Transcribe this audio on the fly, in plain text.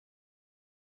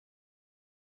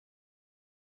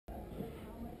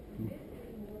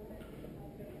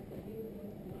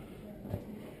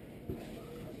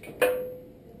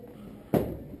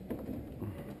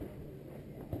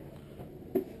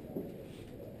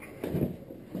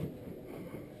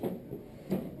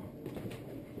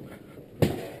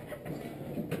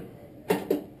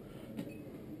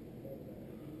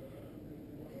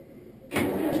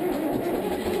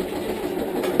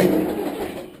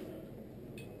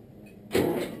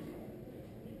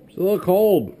It's a little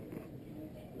cold.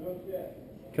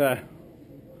 Okay.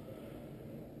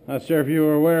 Not sure if you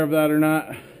were aware of that or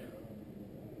not.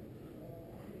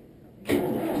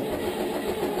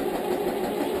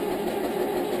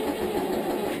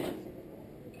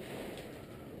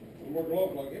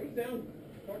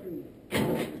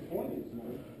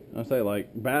 I say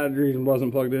like batteries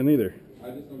wasn't plugged in either.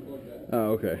 I just unplugged that.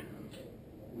 Oh, okay.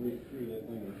 Let me screw that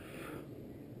thing.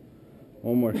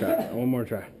 One more try. One more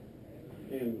try.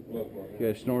 And the plug. You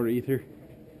guys snort ether.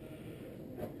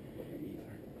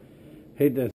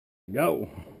 Hate this. Go.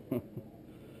 I'll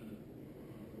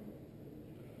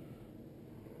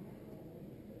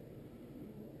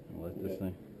let this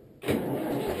thing.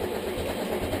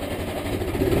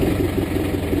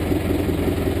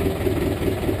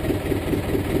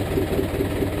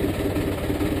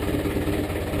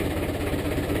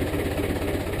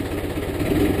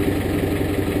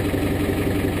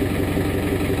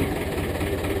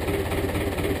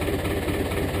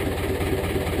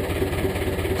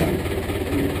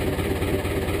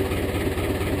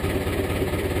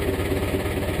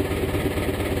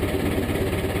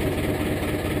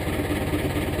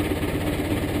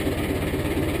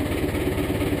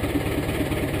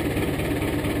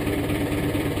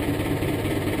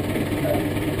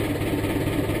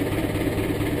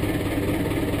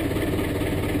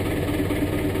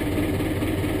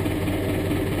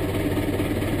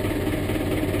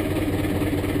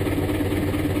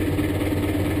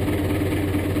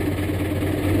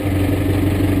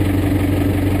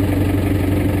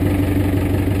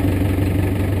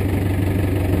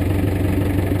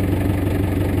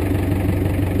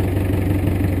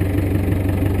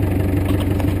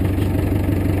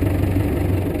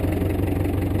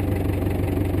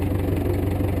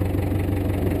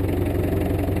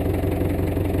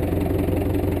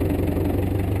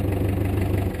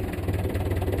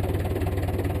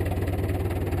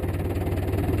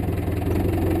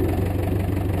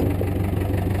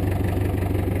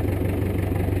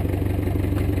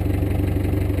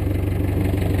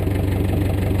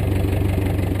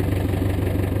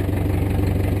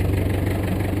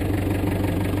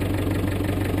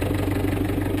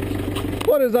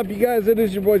 What is up, you guys? It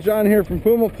is your boy John here from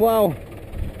Puma Plow.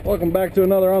 Welcome back to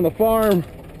another On the Farm.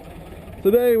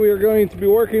 Today we are going to be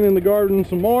working in the garden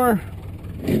some more.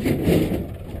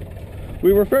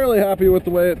 We were fairly happy with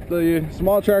the way the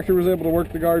small tractor was able to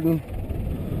work the garden,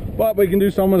 but we can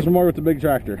do so much more with the big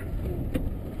tractor.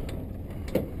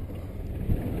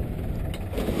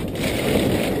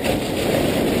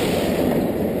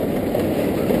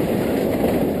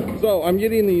 So I'm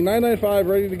getting the 995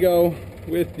 ready to go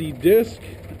with the disc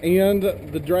and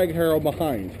the drag harrow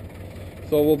behind.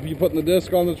 So we'll be putting the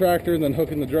disc on the tractor and then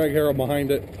hooking the drag harrow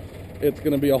behind it. It's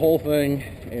going to be a whole thing,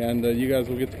 and you guys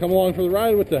will get to come along for the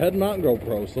ride with the head mount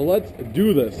GoPro. So let's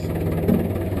do this.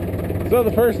 So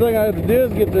the first thing I have to do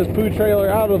is get this poo trailer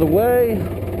out of the way.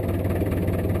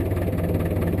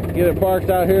 Get it parked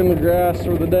out here in the grass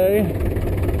for the day.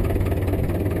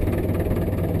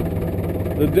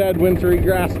 The dead wintry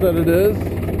grass that it is.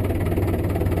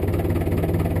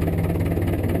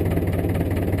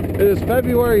 It is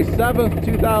February 7th,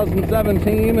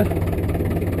 2017,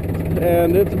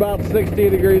 and it's about 60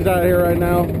 degrees out here right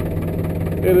now.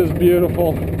 It is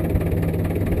beautiful.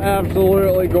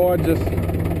 Absolutely gorgeous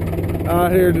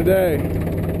out here today.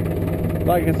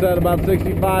 Like I said, about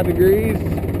 65 degrees.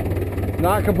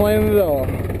 Not complaining at all.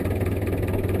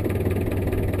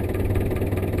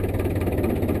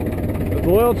 It's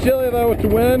a little chilly though with the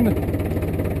wind.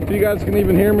 If you guys can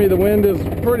even hear me, the wind is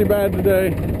pretty bad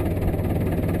today.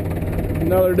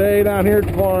 Another day down here at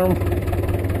the farm.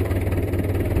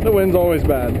 The wind's always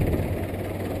bad.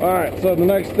 Alright, so the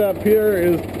next step here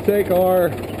is to take our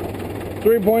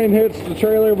 3-point hitch to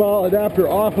trailer ball adapter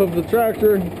off of the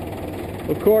tractor.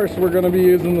 Of course, we're going to be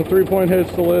using the 3-point hitch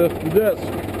to lift the disc.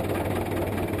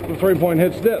 The 3-point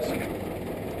hitch disc.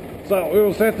 So we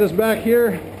will set this back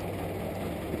here.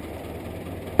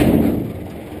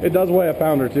 It does weigh a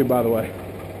pound or two, by the way.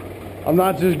 I'm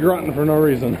not just grunting for no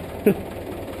reason.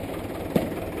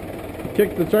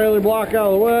 Kick the trailer block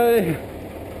out of the way,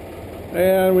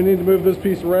 and we need to move this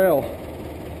piece of rail.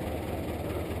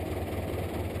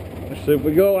 Let's see if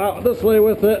we go out this way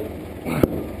with it.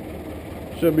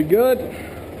 Should be good.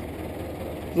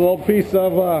 It's a little piece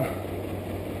of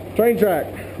train track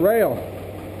rail.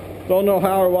 Don't know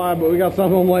how or why, but we got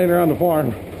some of them laying around the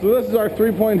farm. So this is our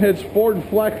 3-point hitch Ford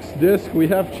Flex disc. We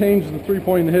have changed the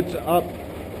 3-point hitch up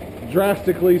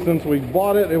drastically since we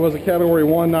bought it. It was a category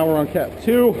 1, now we're on cat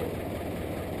 2.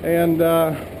 And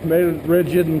made it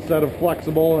rigid instead of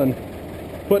flexible, and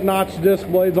put notch disc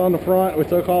blades on the front. We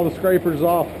took all the scrapers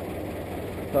off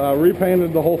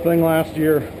Repainted the whole thing last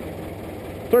year.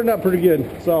 Turned out pretty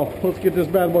good. So let's get this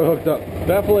bad boy hooked up.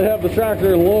 Definitely have the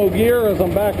tractor in low gear as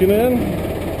I'm backing in.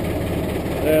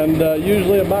 And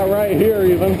usually about right here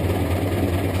even.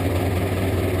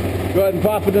 Go ahead and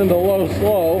pop it into low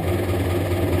slow.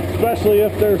 Especially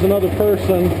if there's another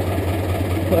person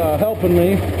helping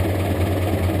me.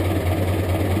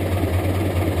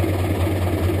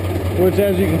 Which,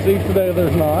 as you can see today,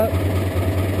 there's not.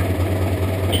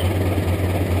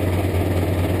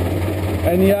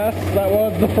 And yes, that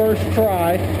was the first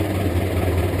try.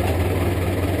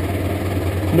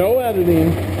 No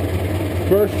editing.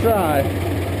 First try.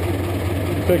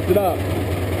 Picked it up.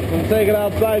 I'm going to take it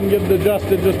outside and get it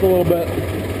adjusted just a little bit.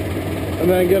 And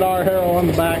then get our harrow on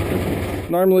the back.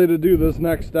 Normally to do this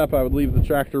next step, I would leave the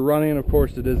tractor running. Of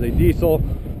course, it is a diesel.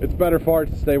 It's better for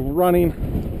it to stay running.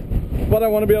 But I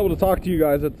want to be able to talk to you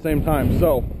guys at the same time.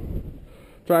 So,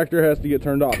 tractor has to get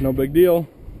turned off. No big deal.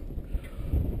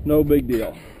 No big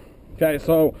deal. Okay,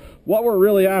 so what we're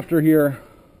really after here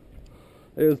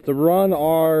is to run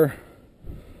our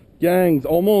gangs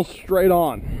almost straight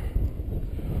on.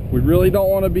 We really don't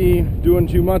want to be doing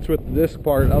too much with the disc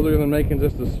part other than making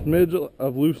just a smidge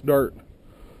of loose dirt.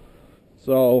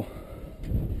 So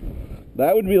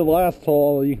that would be the last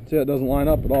hole. You can see it doesn't line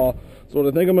up at all. So what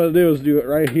I think I'm going to do is do it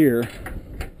right here.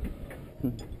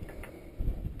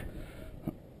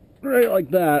 Right like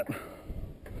that.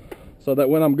 So that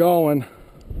when I'm going,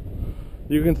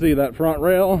 you can see that front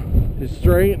rail is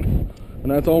straight and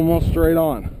that's almost straight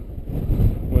on.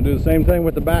 I'm going to do the same thing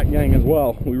with the back gang as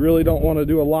well. We really don't want to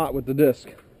do a lot with the disc.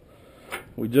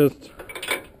 We just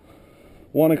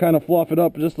want to kind of fluff it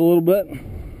up just a little bit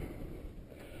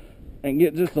and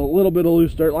get just a little bit of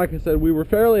loose dirt. Like I said, we were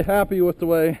fairly happy with the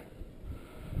way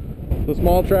the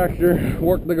small tractor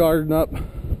worked the garden up,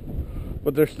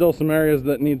 but there's still some areas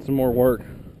that need some more work.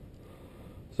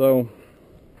 So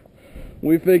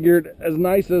we figured, as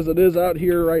nice as it is out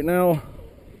here right now,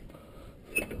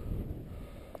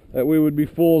 that we would be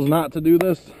fools not to do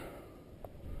this.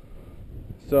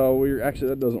 So actually,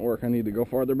 that doesn't work. I need to go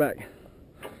farther back.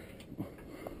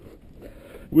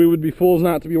 We would be fools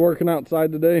not to be working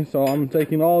outside today, so I'm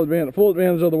taking full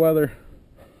advantage of the weather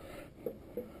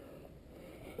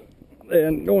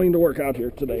and going to work out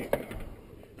here today.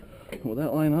 Will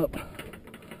that line up?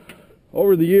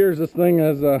 Over the years, this thing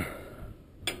has, I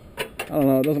don't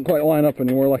know, it doesn't quite line up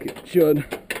anymore like it should.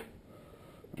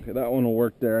 Okay, that one will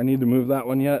work there. I need to move that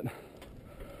one yet.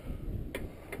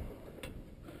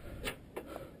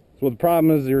 So the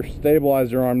problem is your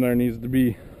stabilizer arm there needs to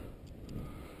be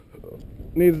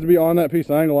on that piece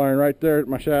of angle iron right there at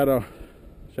my shadow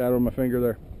of my finger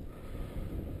there.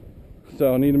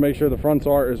 So I need to make sure the fronts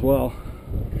are as well.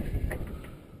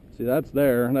 See, that's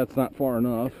there, and that's not far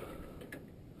enough.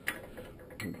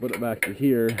 Put it back to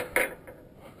here.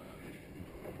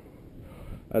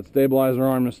 That stabilizer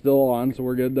arm is still on, so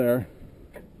we're good there.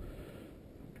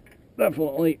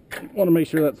 Definitely want to make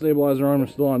sure that stabilizer arm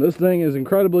is still on. This thing is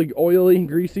incredibly oily,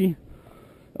 greasy.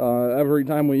 Every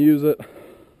time we use it,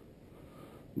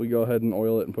 we go ahead and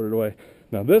oil it and put it away.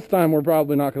 Now this time we're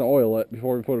probably not going to oil it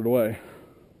before we put it away.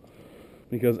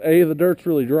 Because A, the dirt's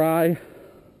really dry,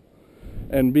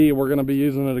 and B, we're going to be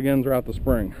using it again throughout the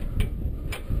spring.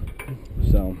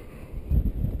 So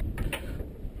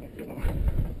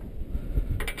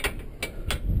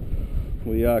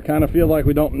we kind of feel like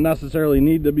we don't necessarily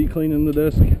need to be cleaning the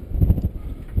disc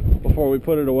before we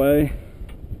put it away.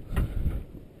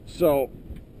 So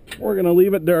we're going to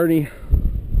leave it dirty,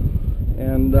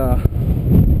 and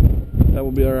that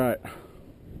will be alright.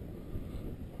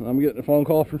 I'm getting a phone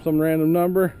call from some random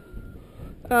number.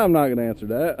 I'm not going to answer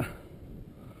that.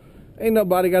 Ain't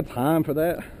nobody got time for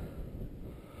that.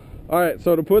 Alright,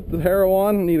 so to put the harrow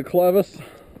on, I need a clevis.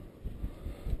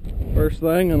 First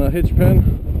thing, and a hitch pin,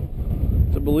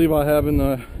 which I believe I have in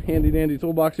the handy dandy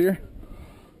toolbox here.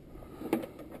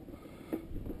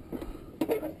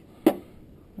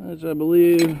 Which I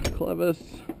believe, clevis.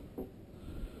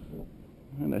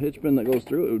 And a hitch pin that goes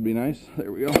through it would be nice.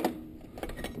 There we go.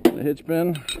 A hitch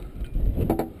pin.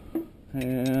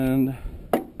 And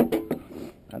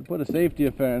I'd put a safety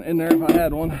pin in there if I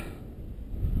had one.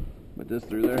 Put this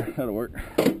through there, that'll work.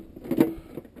 It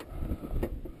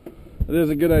is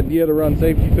a good idea to run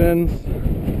safety pins.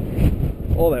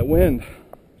 Oh, that wind.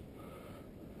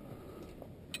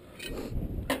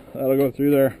 That'll go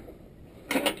through there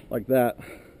like that.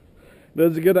 It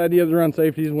is a good idea to run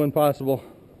safeties when possible.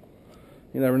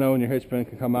 You never know when your hitch pin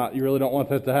can come out. You really don't want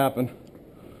that to happen.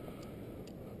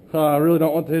 I really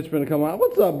don't want the hitch pin to come out.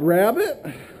 What's up, rabbit?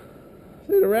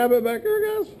 See the rabbit back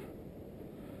there, guys?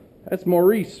 That's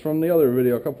Maurice from the other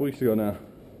video a couple weeks ago now.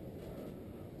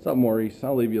 Something, Maurice.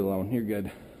 I'll leave you alone. You're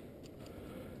good.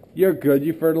 You're good.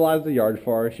 You fertilized the yard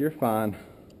for us. You're fine.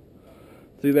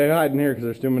 See, they hide in here because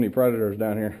there's too many predators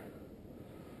down here.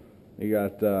 You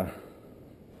got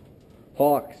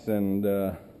hawks and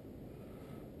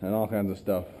all kinds of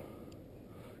stuff.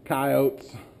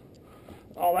 Coyotes.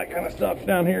 All that kind of stuff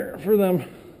down here for them.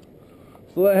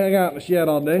 So they hang out in the shed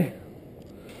all day.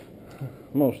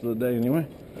 Most of the day anyway.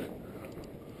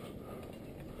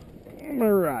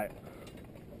 Alright.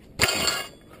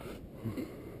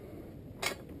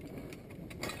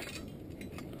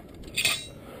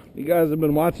 You guys have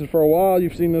been watching for a while.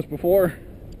 You've seen this before.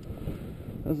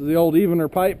 This is the old evener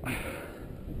pipe.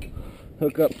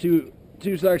 Hook up two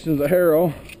sections of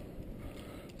harrow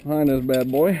behind this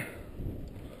bad boy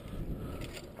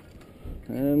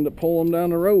and pull them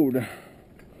down the road,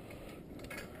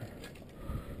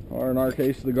 or in our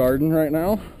case the garden right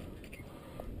now.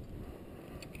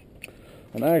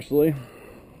 And actually,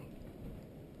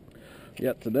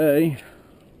 yet today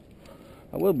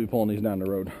I will be pulling these down the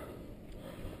road.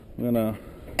 I'm gonna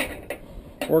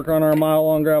work on our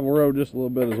mile-long gravel road just a little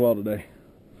bit as well today.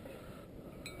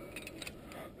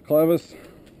 Clevis,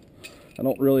 I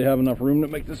don't really have enough room to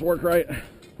make this work right.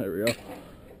 There we go.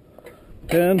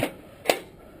 10.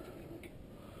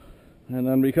 And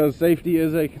then because safety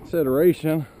is a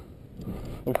consideration,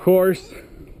 of course,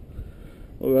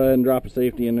 we'll go ahead and drop a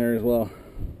safety in there as well.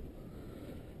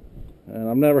 And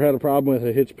I've never had a problem with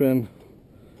a hitch pin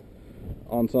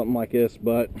on something like this,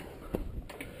 but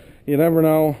you never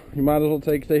know. You might as well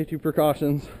take safety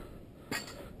precautions.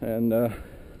 And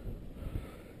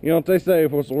you know what they say,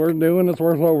 if it's worth doing, it's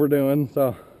worth what we're doing.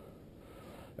 So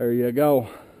there you go.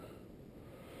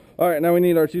 Alright, now we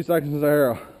need our 2 sections of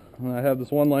harrow. And I have this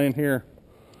one laying here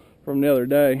from the other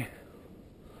day.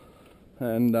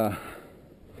 And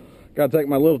gotta take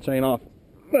my little chain off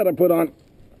that I put on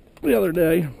the other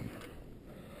day.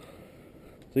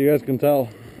 So you guys can tell,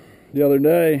 the other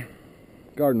day,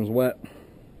 garden was wet.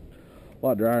 A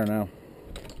lot drier now.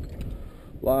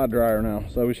 A lot drier now.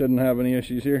 So we shouldn't have any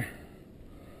issues here.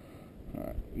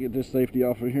 Alright, get this safety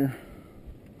off of here.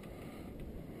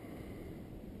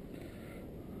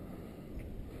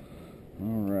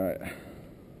 Alright.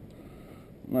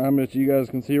 Not how much you guys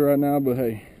can see right now, but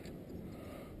hey,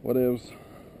 what is?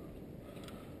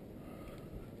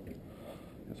 I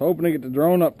was hoping to get the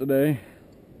drone up today.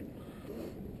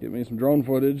 Get me some drone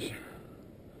footage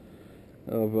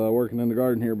of working in the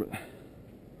garden here, but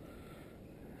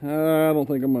I don't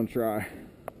think I'm going to try.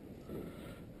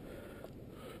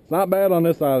 It's not bad on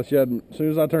this side of the shed. As soon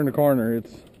as I turn the corner,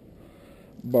 it's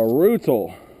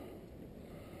brutal.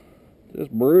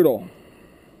 Just brutal.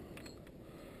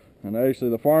 And actually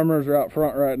the farmers are out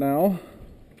front right now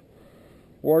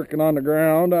working on the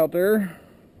ground out there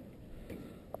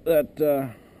that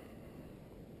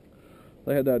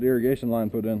they had that irrigation line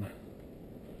put in.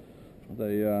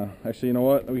 They actually, you know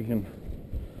what, we can,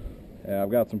 yeah,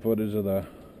 I've got some footage of the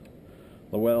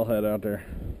wellhead out there,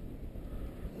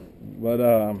 but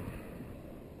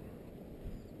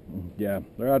yeah,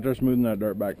 they're out there smoothing that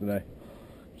dirt back today.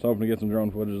 So hoping to get some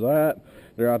drone footage of that.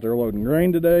 They're out there loading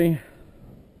grain today,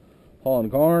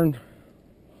 hauling corn.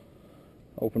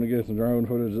 Hoping to get some drone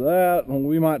footage of that.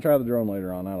 We might try the drone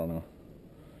later on, I don't know.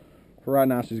 For right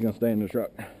now, she's gonna stay in the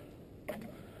truck.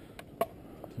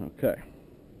 Okay.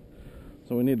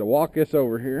 So we need to walk this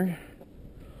over here.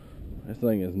 This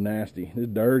thing is nasty.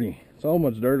 It's dirty. So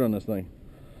much dirt on this thing.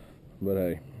 But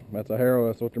hey, that's a harrow.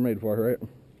 That's what they're made for, right?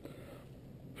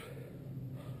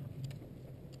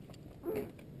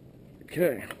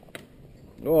 Okay.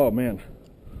 Oh man.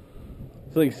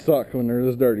 Things suck when they're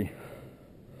this dirty.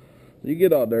 You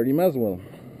get all dirty, mess with them.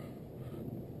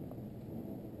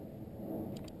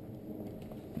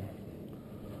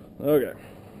 Okay.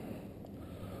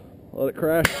 Let it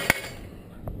crash.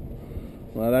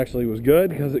 Well, that actually was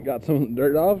good because it got some of the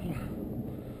dirt off.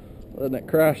 Letting it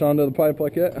crash onto the pipe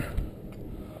like that.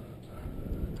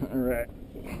 Alright.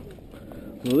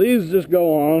 So these just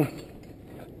go on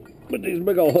with these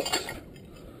big old hooks.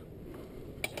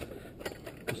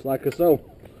 Just like so.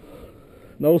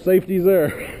 No safeties there.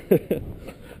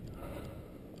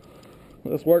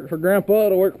 This worked for Grandpa,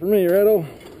 it'll work for me, righto?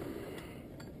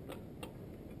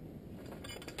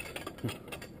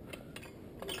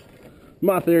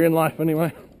 My theory in life,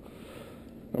 anyway.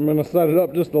 I'm gonna set it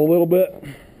up just a little bit.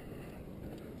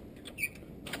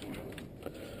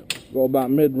 Go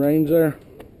about mid-range there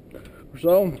or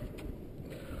so.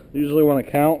 Usually when I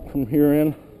count from here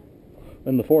in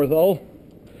the 4th hole.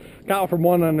 Count from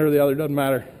one end or the other, doesn't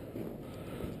matter.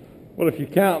 But if you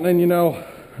count, then you know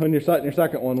when you're setting your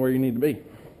second one where you need to be.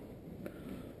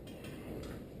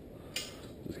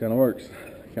 Just kind of works.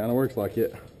 Kind of works like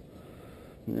it.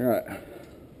 All right.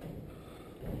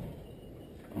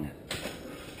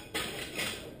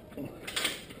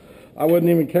 I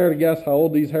wouldn't even care to guess how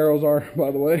old these harrows are,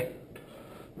 by the way.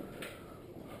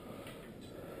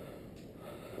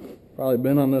 Probably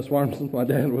been on this farm since my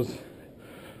dad's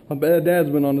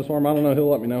been on this farm. I don't know, he'll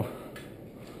let me know.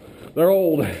 They're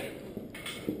old.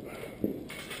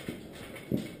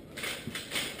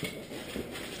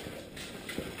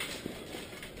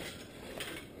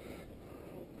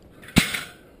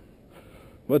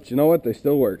 But you know what? They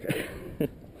still work.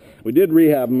 We did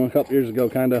rehab them a couple years ago,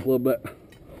 kind of, a little bit.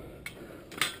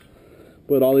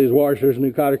 Put all these washers,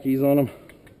 new cotter keys on them.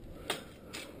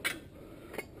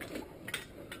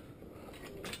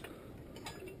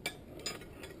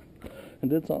 And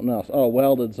did something else. Oh,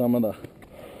 welded some of the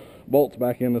bolts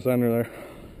back in the center there.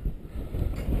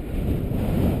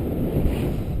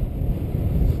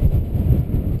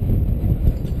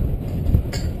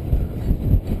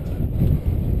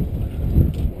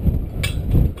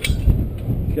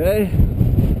 Okay,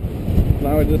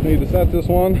 now we just need to set this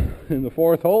one in the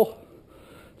 4th hole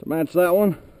to match that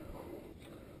one.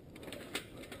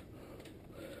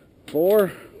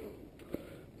 4,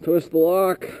 twist the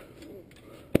lock,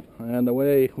 and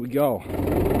away we go.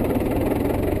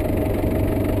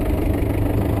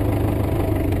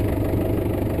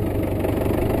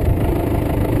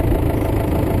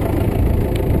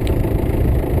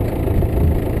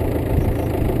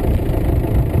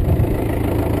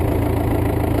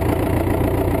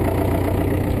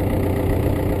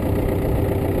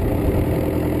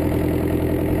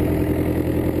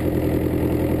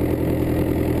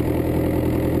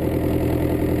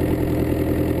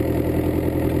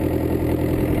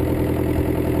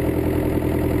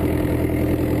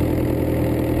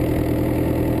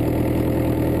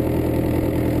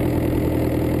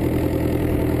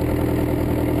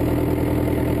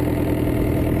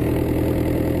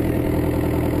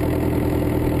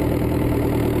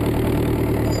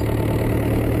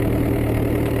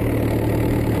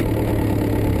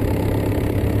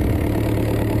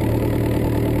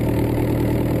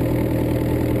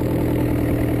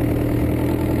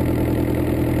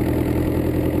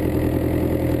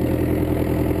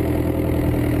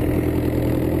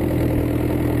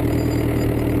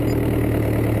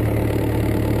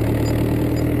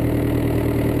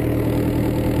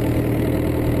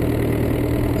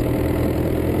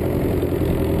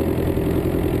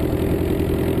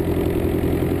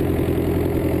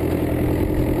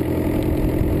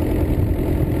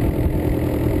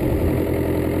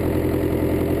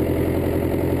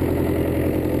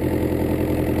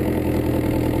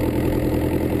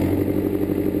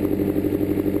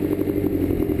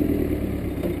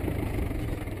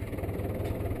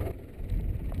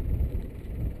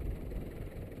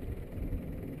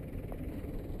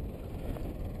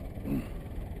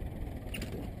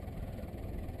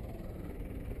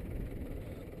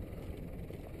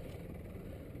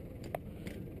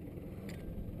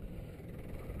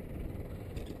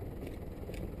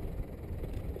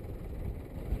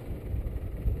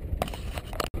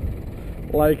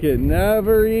 Like it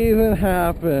never even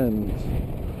happened.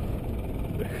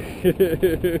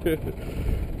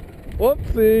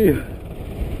 Whoopsie.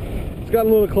 It's got a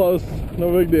little close,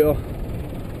 no big deal.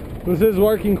 This is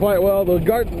working quite well. The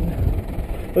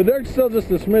dirt's still just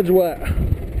a smidge wet.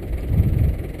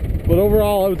 But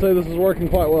overall, I would say this is working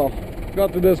quite well.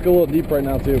 Got the disc a little deep right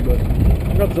now too, but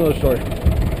that's another story.